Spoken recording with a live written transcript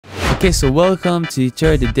Okay, so welcome to the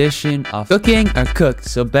third edition of Cooking or Cooked.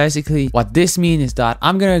 So basically, what this means is that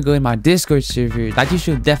I'm gonna go in my Discord server that you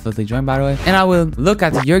should definitely join, by the way, and I will look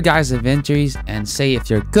at your guys' inventories and say if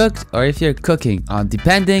you're cooked or if you're cooking,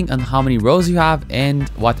 depending on how many rolls you have and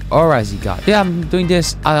what auras you got. Yeah, I'm doing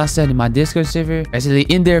this, as I said, in my Discord server. Basically,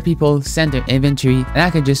 in there, people send their inventory, and I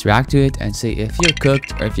can just react to it and say if you're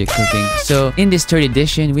cooked or if you're cooking. So in this third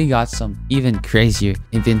edition, we got some even crazier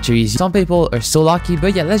inventories. Some people are so lucky,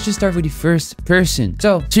 but yeah, let's just start with the first person.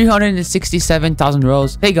 So 367,000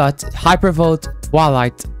 rolls. They got Hypervolt,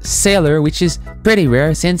 Twilight, Sailor, which is pretty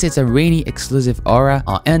rare since it's a rainy exclusive aura,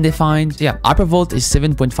 undefined. So yeah, Hypervolt is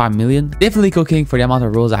 7.5 million. Definitely cooking for the amount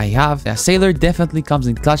of rolls I have. Yeah, Sailor definitely comes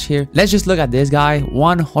in clutch here. Let's just look at this guy,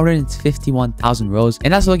 151,000 rolls,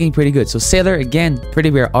 and that's looking pretty good. So Sailor, again,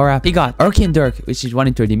 pretty rare aura. He got Arcane Dirk, which is 1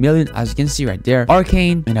 in 30 million, as you can see right there.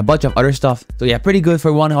 Arcane and a bunch of other stuff. So yeah, pretty good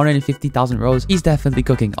for 150,000 rolls. He's definitely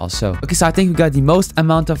cooking also. Okay, so I think we got the most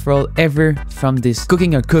amount of roll ever from this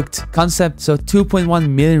cooking or cooked concept. So 2.1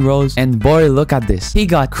 million rolls, and boy, look at this. He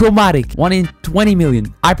got Chromatic, 1 in 20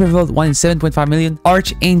 million. Hypervolt, 1 in 7.5 million.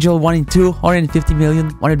 Archangel, 1 in 250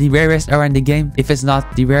 million. One of the rarest aura in the game, if it's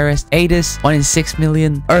not the rarest. Aegis, 1 in 6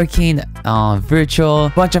 million. Arcane,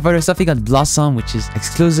 Virtual, bunch of other stuff. He got Blossom, which is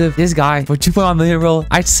exclusive. This guy for 2.1 million roll,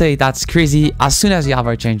 I'd say that's crazy. As soon as you have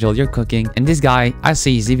Archangel, you're cooking. And this guy, I'd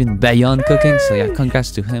say he's even beyond cooking. So yeah,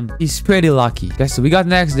 congrats to him. He's pretty lucky. Okay, so we got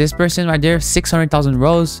next this person right there, 600,000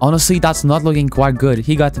 rolls. Honestly, that's not looking quite good.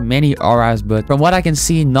 He got many auras, but from what I can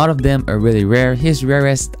see, none of them are really rare. His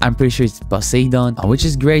rarest, I'm pretty sure it's Poseidon, which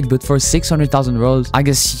is great, but for 600,000 rolls, I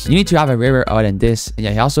guess you need to have a rarer aura than this. And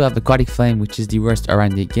yeah, he also have Aquatic Flame, which is the worst aura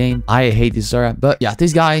in the game. I hate this aura, but yeah,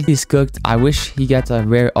 this guy, he's cooked. I wish he gets a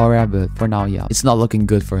rare aura, but for now, yeah, it's not looking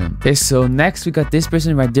good for him. Okay, so next we got this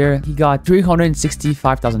person right there. He got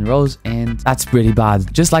 365,000 rolls, and that's pretty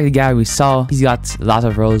bad. Just like the guy we saw, he's got a lot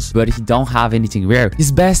of rolls, but he don't have anything rare.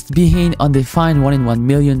 His best being Undefined, 1 in 1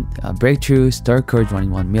 million. Breakthrough, Star Courage, 1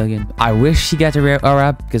 in 1 million. I wish he got a rare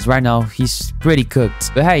aura because right now he's pretty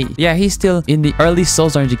cooked. But hey, yeah, he's still in the early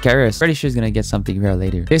Souls RNG carriers. Pretty sure he's gonna get something rare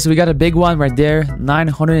later. Okay, so we got a big one right there,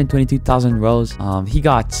 922,000 rolls. He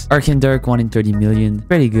got Arcane Dirk, 1 in 30 million.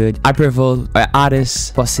 Pretty good. Hypervolt,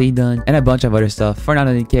 Addis, Poseidon, and a bunch of other stuff. For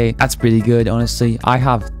 900k, that's pretty good. Honestly, I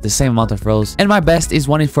have the same amount of rolls. And my best is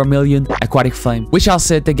 1 in 4 million, Aquatic Flame, which I'll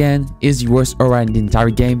say it again is the worst aura in the entire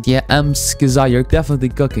game. Yeah, Skiza, you're definitely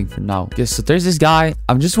cooking for now. Okay, so there's this guy.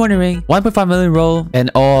 I'm just wondering, 1.5 million roll,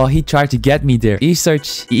 and oh, he tried to get me there. He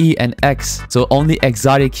searched E and X, so only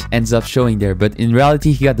exotic ends up showing there, but in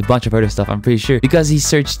reality, he got a bunch of other stuff, I'm pretty sure, because he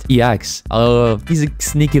searched EX. Oh, he's a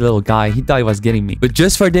sneaky little guy. He thought he was getting me. But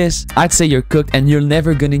just for this, I'd say you're cooked, and you're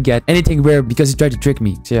never gonna get anything rare because you tried to trick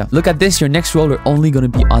me. So yeah, look at this. Your next roll are only gonna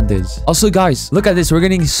be on this. Also, guys, look at this. We're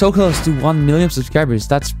getting so close to 1 million subscribers.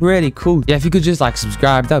 That's pretty cool. Yeah, if you could just like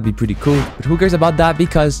subscribe, that would be pretty cool. But who cares about that?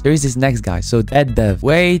 Because there is this next guy. So Dead Dev.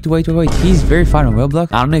 Wait. He's very fun on Roblox.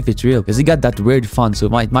 I don't know if it's real because he got that weird fun. So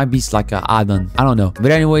it might be like an add-on. I don't know.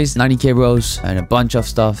 But anyways, 90k rolls and a bunch of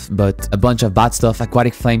stuff, but a bunch of bad stuff.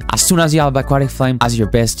 Aquatic Flame. As soon as you have Aquatic Flame as your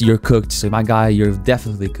best, you're cooked. So my guy, you're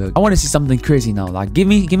definitely cooked. I want to see something crazy now. Like give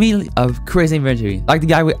me a crazy inventory. Like the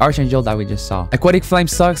guy with Archangel that we just saw. Aquatic Flame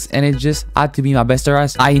sucks and it just had to be my best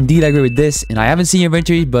auras. I indeed agree with this, and I haven't seen your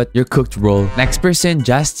inventory, but you're cooked roll. Next person,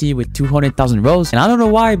 Justy with 200,000 rolls, and I don't know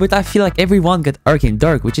why, but I feel like everyone got Arcane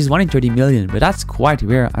Dark, which is 1 in 30 million, but that's quite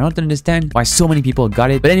rare. I don't understand why so many people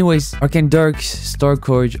got it. But anyways, Arcane Dark, Star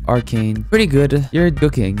Courage, Arcane, pretty good. You're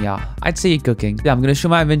cooking. Yeah, I'd say you're cooking. Yeah, I'm gonna show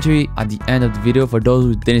my inventory at the end of the video for those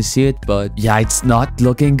who didn't see it, but yeah, it's not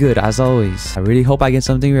looking good as always. I really hope I get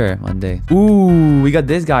something rare one day. Ooh, we got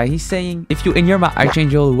this guy. He's saying if you in your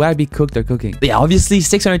Archangel, would I be cooked or cooking? But yeah, obviously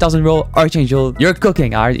 600,000 roll Archangel, you're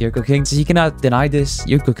cooking. Alright, you're cooking, so you cannot deny this.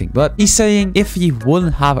 You're cooking. But he's saying if he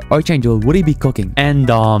wouldn't have Archangel, would he be cooking? And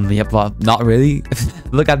yep, well, not really.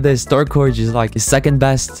 Look at this. Star Courage is like his second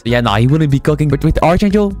best. Yeah, no, he wouldn't be cooking. But with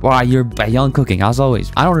Archangel, wow, you're beyond cooking as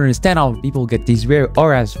always. I don't understand how people get these rare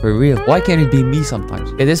auras for real. Why can't it be me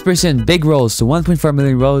sometimes? Okay, this person, big rolls, so 1.4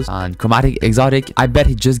 million rolls on Chromatic Exotic. I bet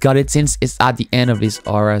he just got it since it's at the end of his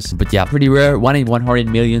auras. But yeah, pretty rare. 1 in 100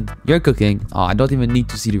 million. You're cooking. I don't even need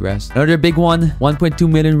to see the rest. Another big one, 1.2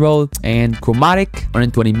 million roll and Chromatic,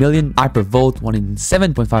 120 million. Hyper Volt, 1 in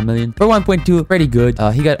 7.5 million. For 1.2, pretty good.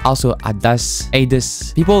 He got also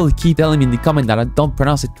Adis. People keep telling me in the comment that I don't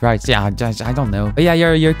pronounce it right. So yeah, I don't know. But yeah,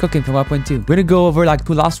 you're cooking for 1.2. We're gonna go over like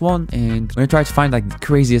 2 last one, and we're gonna try to find like the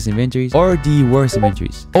craziest inventories or the worst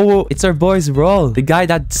inventories. Oh, it's our boy's roll. The guy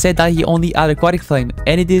that said that he only had aquatic flame,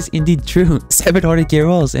 and it is indeed true. 700k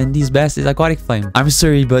rolls, and these best is aquatic flame. I'm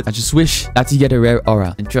sorry, but I just wish that you get a rare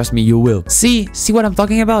aura, and trust me, you will. See what I'm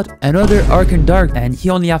talking about? Another Arc and Dark, and he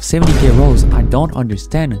only have 70k rolls. I don't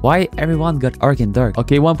understand why everyone got Arc and Dark.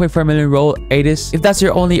 Okay, 1.4 million roll, Adis. If that's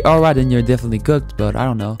your only aura, then you're definitely cooked, but I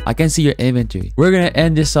don't know. I can see your inventory. We're gonna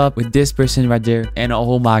end this up with this person right there, and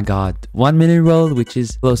oh my god, 1 million roll, which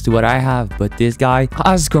is close to what I have, but this guy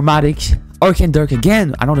has chromatic. Arc and Dark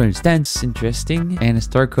again. I don't understand. It's interesting. And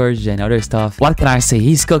Star Courage and other stuff. What can I say?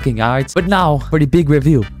 He's cooking, alright? But now, for the big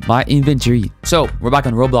review. My inventory. So, we're back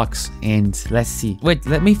on Roblox. And let's see. Wait,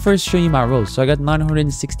 let me first show you my rolls. So, I got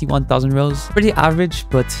 961,000 rolls. Pretty average,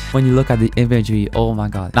 but when you look at the inventory, oh my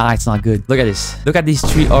god. Nah, it's not good. Look at this. Look at these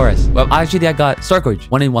 3 auras. Well, actually, I got Star Courage.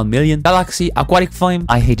 1 in 1 million. Galaxy, Aquatic Flame.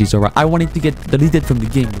 I hate this aura. I want it to get deleted from the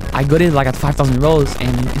game. I got it like at 5,000 rolls. And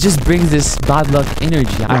it just brings this bad luck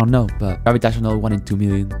energy. I don't know, but gravitational 1 in 2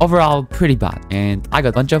 million. Overall, pretty bad. And I got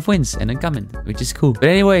a bunch of wins and uncommon, which is cool. But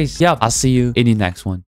anyways, yeah, I'll see you in the next one.